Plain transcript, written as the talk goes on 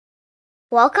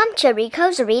Welcome to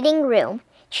Riko's Reading Room.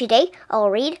 Today I'll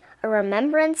read a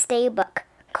Remembrance Day book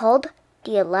called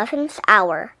The 11th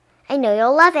Hour. I know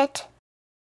you'll love it.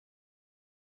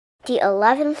 The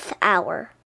 11th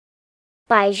Hour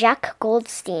by Jacques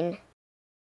Goldstyn.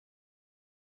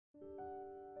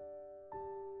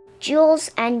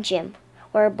 Jules and Jim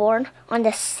were born on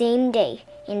the same day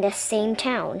in the same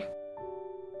town.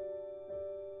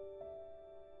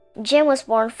 Jim was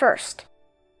born first.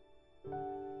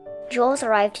 Jules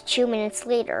arrived 2 minutes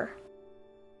later.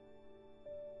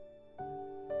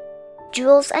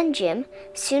 Jules and Jim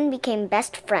soon became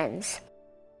best friends.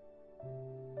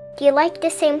 They liked the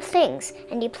same things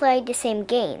and they played the same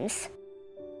games.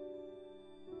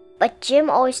 But Jim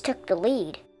always took the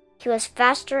lead. He was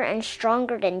faster and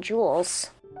stronger than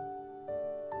Jules.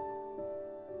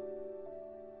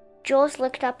 Jules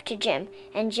looked up to Jim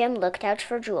and Jim looked out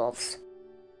for Jules.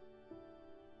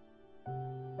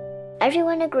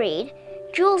 Everyone agreed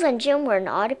Jules and Jim were an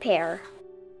odd pair.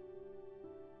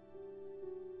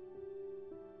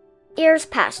 Years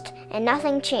passed and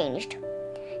nothing changed.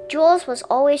 Jules was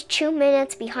always 2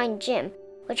 minutes behind Jim,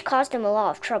 which caused him a lot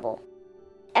of trouble.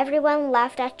 Everyone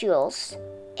laughed at Jules,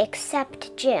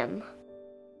 except Jim.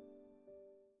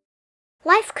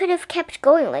 Life could have kept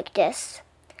going like this,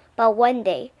 but one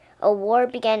day a war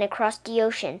began across the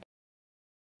ocean.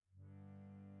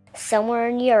 Somewhere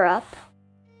in Europe,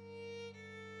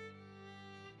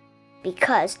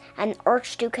 because an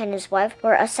archduke and his wife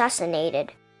were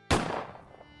assassinated.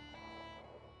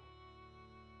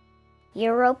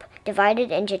 Europe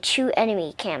divided into two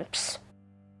enemy camps,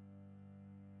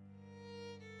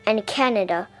 and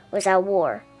Canada was at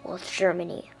war with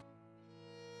Germany.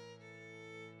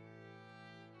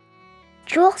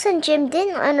 Jules and Jim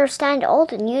didn't understand all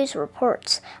the news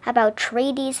reports about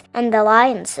treaties and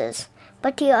alliances,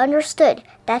 but they understood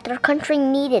that their country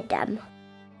needed them.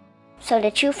 So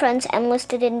the two friends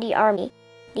enlisted in the army.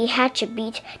 They had to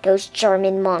beat those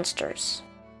German monsters.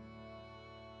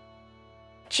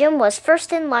 Jim was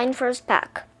first in line for his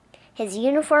pack. His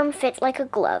uniform fit like a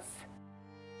glove.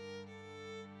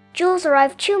 Jules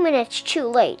arrived 2 minutes too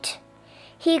late.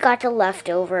 He got the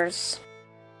leftovers.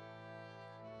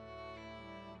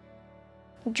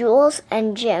 Jules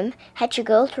and Jim had to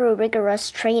go through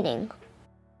rigorous training.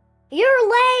 "You're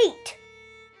late!"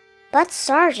 "But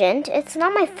Sergeant, it's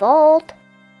not my fault."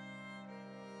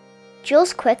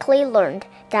 Jules quickly learned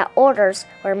that orders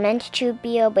were meant to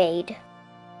be obeyed.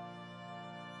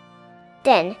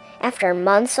 Then, after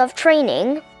months of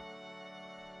training,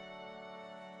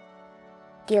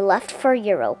 they left for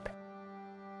Europe.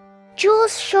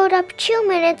 Jules showed up 2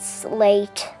 minutes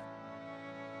late.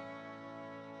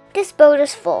 "This boat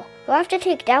is full. You'll have to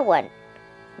take that one."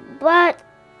 "But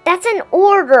that's an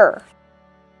order."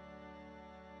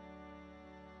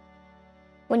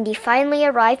 When they finally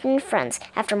arrived in France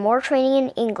after more training in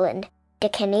England, the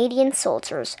Canadian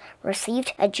soldiers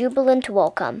received a jubilant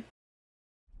welcome.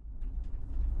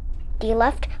 They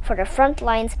left for the front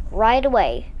lines right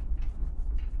away.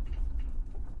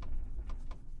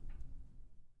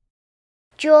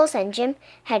 Jules and Jim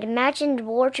had imagined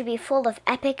war to be full of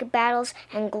epic battles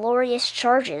and glorious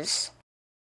charges.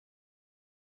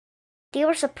 They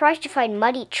were surprised to find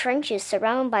muddy trenches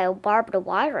surrounded by barbed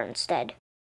wire instead.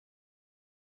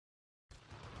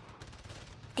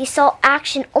 They saw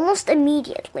action almost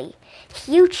immediately.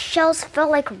 Huge shells fell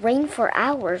like rain for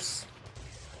hours.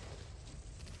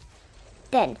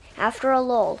 Then, after a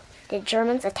lull, the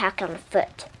Germans attacked on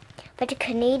foot, but the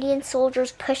Canadian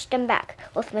soldiers pushed them back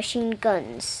with machine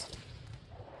guns.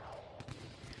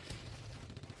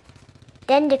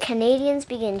 Then the Canadians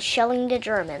began shelling the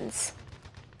Germans.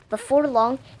 Before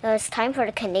long, it was time for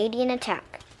the Canadian attack.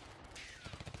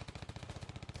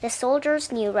 The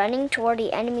soldiers knew running toward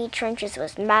the enemy trenches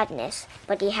was madness,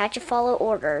 but they had to follow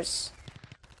orders.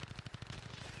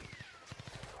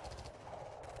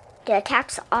 The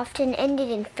attacks often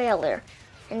ended in failure,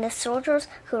 and the soldiers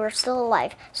who were still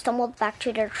alive stumbled back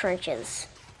to their trenches.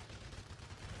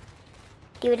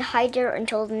 They would hide there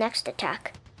until the next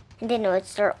attack, and then it would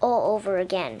start all over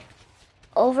again.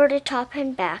 Over the top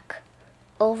and back,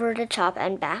 over the top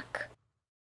and back.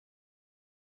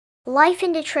 Life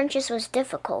in the trenches was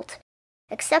difficult,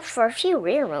 except for a few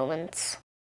rare moments.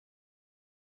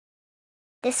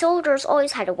 The soldiers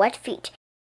always had wet feet.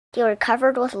 They were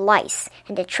covered with lice,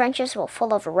 and the trenches were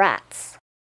full of rats.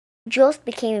 Jules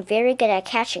became very good at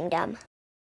catching them.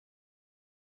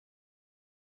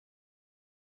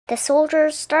 The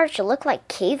soldiers started to look like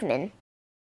cavemen.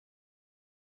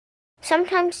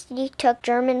 Sometimes they took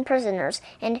German prisoners,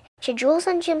 and to Jules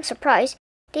and Jim's surprise,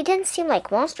 they didn't seem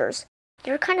like monsters. They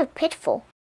were kind of pitiful.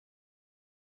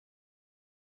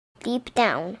 Deep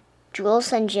down,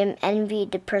 Jules and Jim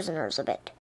envied the prisoners a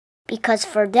bit, because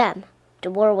for them,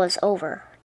 the war was over.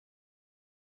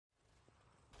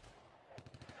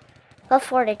 But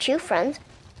for the two friends,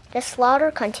 the slaughter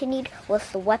continued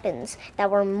with the weapons that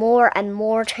were more and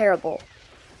more terrible.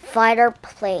 Fighter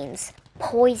planes,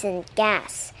 poison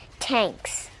gas,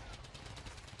 tanks.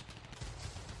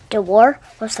 The war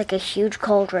was like a huge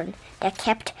cauldron that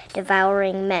kept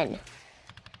devouring men.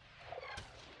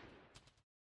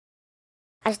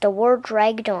 As the war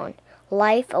dragged on,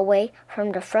 life away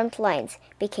from the front lines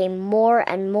became more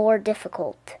and more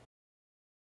difficult.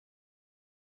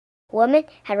 Women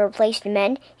had replaced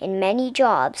men in many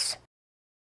jobs,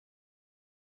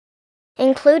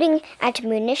 including at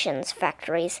munitions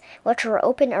factories, which were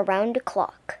open around the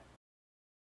clock.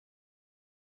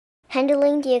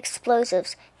 Handling the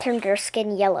explosives turned their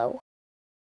skin yellow.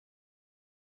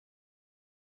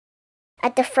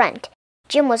 At the front,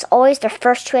 Jim was always the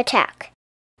first to attack.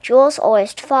 Jules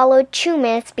always followed 2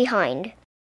 minutes behind,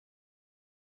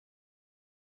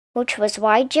 which was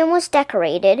why Jim was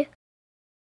decorated,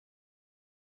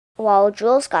 while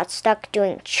Jules got stuck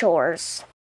doing chores.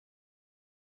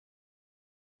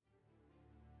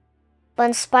 But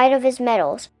in spite of his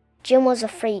medals, Jim was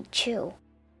afraid too.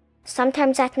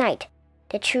 Sometimes at night,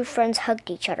 the two friends hugged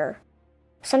each other.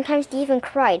 Sometimes they even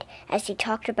cried as they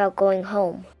talked about going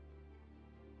home.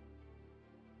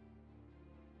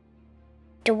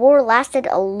 The war lasted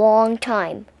a long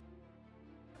time,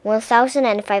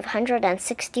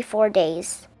 1,564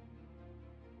 days.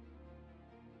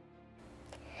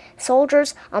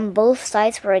 Soldiers on both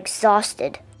sides were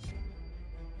exhausted.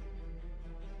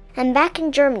 And back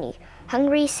in Germany,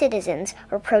 hungry citizens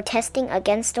were protesting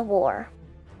against the war.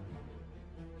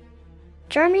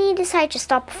 Germany decided to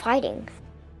stop fighting.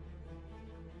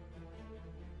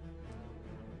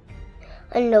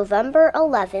 On November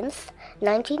 11th,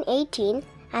 1918,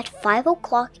 at 5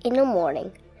 o'clock in the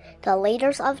morning, the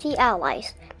leaders of the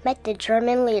Allies met the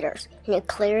German leaders in a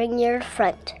clearing near the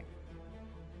front,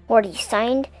 where they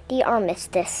signed the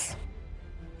Armistice.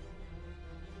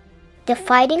 The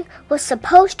fighting was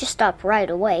supposed to stop right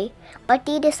away, but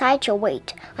they decided to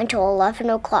wait until 11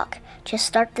 o'clock to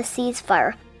start the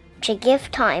ceasefire to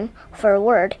give time for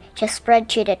word to spread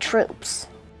to the troops.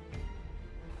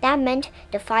 That meant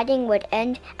the fighting would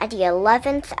end at the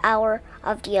 11th hour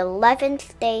of the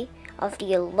 11th day of the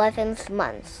 11th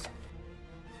month.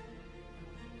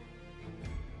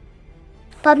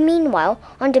 But meanwhile,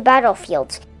 on the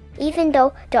battlefields, even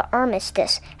though the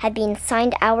armistice had been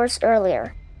signed hours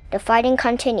earlier, the fighting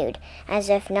continued as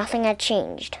if nothing had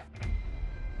changed.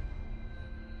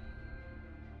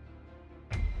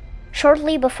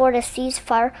 Shortly before the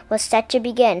ceasefire was set to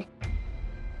begin,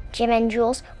 Jim and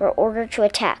Jules were ordered to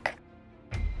attack.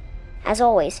 As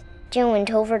always, Jim went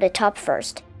over the top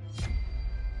first.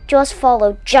 Jules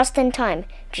followed just in time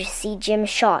to see Jim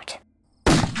shot.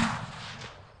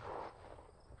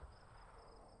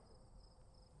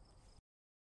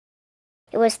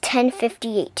 It was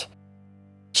 10:58,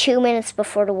 2 minutes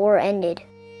before the war ended.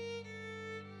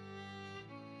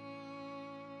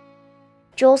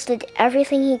 Jules did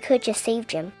everything he could to save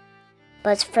Jim,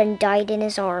 but his friend died in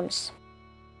his arms.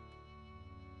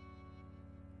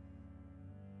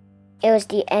 It was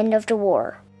the end of the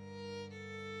war.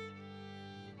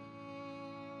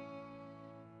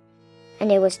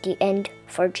 And it was the end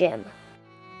for Jim.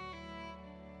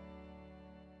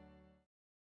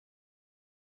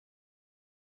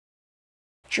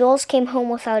 Jules came home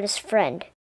without his friend.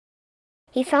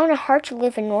 He found it hard to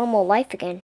live a normal life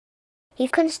again. He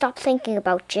couldn't stop thinking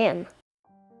about Jim.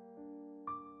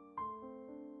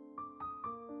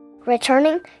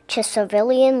 Returning to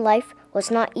civilian life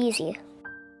was not easy.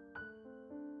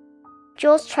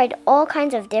 Jules tried all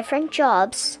kinds of different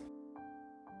jobs.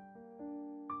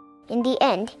 In the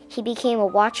end, he became a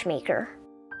watchmaker.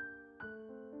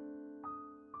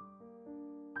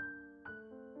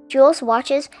 Jules'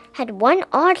 watches had one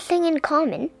odd thing in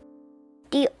common.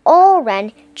 They all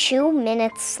ran 2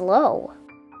 minutes slow.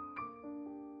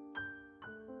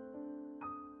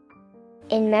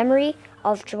 In memory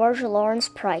of George Lawrence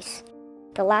Price,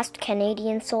 the last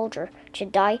Canadian soldier to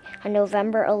die on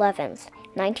November 11th,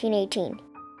 1918.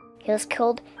 He was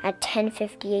killed at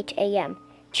 10:58 a.m.,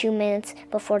 2 minutes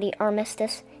before the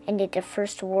Armistice ended the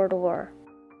First World War.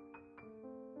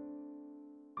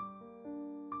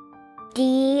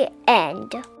 The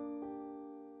end.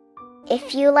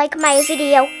 If you like my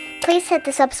video, please hit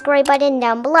the subscribe button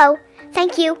down below.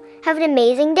 Thank you. Have an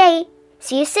amazing day.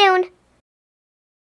 See you soon.